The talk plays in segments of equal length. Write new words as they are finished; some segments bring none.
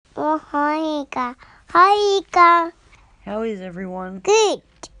Oh, hi, Ika. Hi, Ika. How is everyone? Good.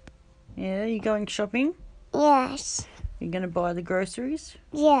 Yeah, you going shopping? Yes. You going to buy the groceries?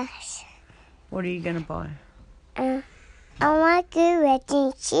 Yes. What are you going to buy? I want to go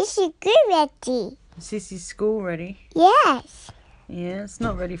ready. She's good ready. Is Sissy's school ready? Yes. Yeah, it's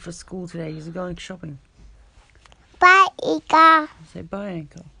not ready for school today. He's going shopping. Bye, Ika. Say bye,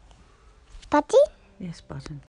 Uncle. Patty? Yes, Button.